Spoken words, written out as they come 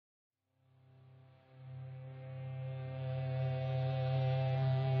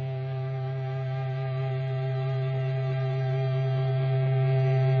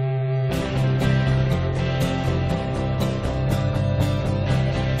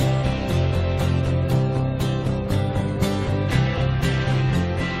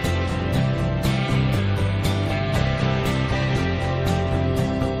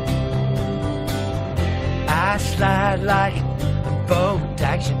ride like a boat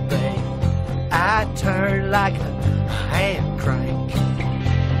action brake. I turn like a hand crank.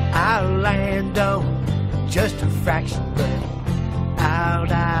 I land on just a fraction, but I'll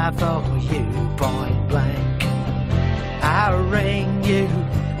die for you point blank. I'll ring you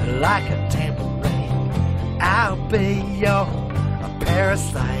like a tambourine. I'll be your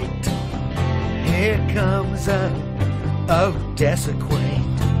parasite. Here comes a Odessa queen.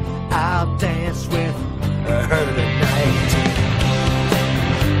 I'll dance with her tonight.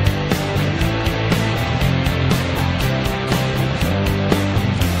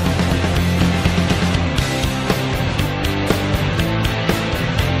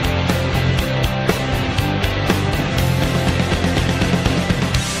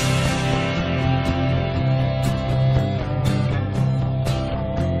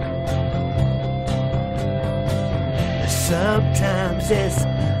 Sometimes it's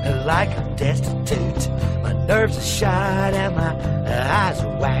like I'm destitute. My nerves are shot and my eyes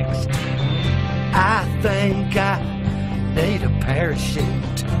are waxed. I think I need a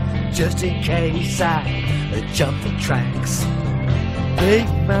parachute just in case I jump the tracks. Be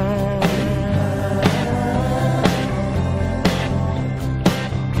mine.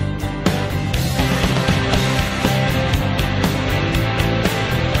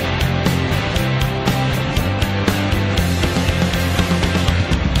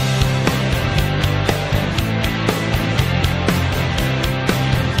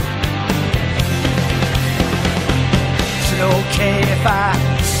 Okay if I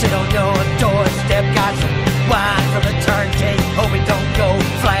sit on your doorstep, got some wine from the turnkey, hope it don't go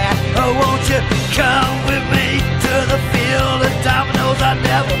flat. Oh, won't you come with me to the field of dominoes? I've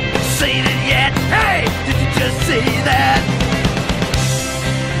never seen it yet. Hey, did you just see that?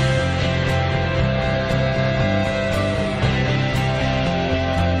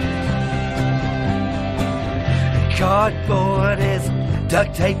 Cardboard is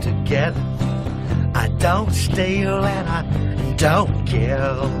duct taped together. I don't steal and I don't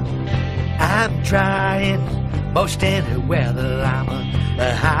kill. I'm trying most any weather. I'm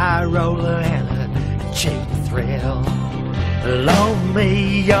a high roller and a cheap thrill. Loan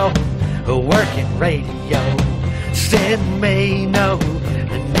me your working radio. Send me no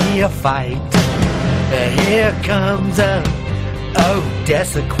neophyte. Here comes a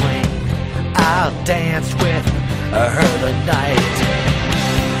Odessa queen. I'll dance with her tonight.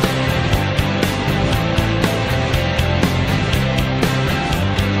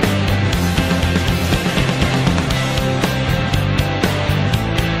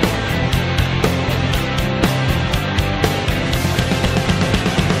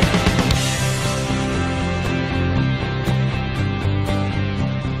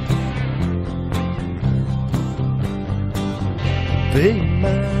 Be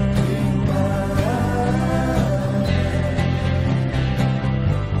mine.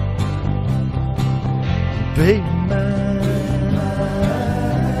 Be mine.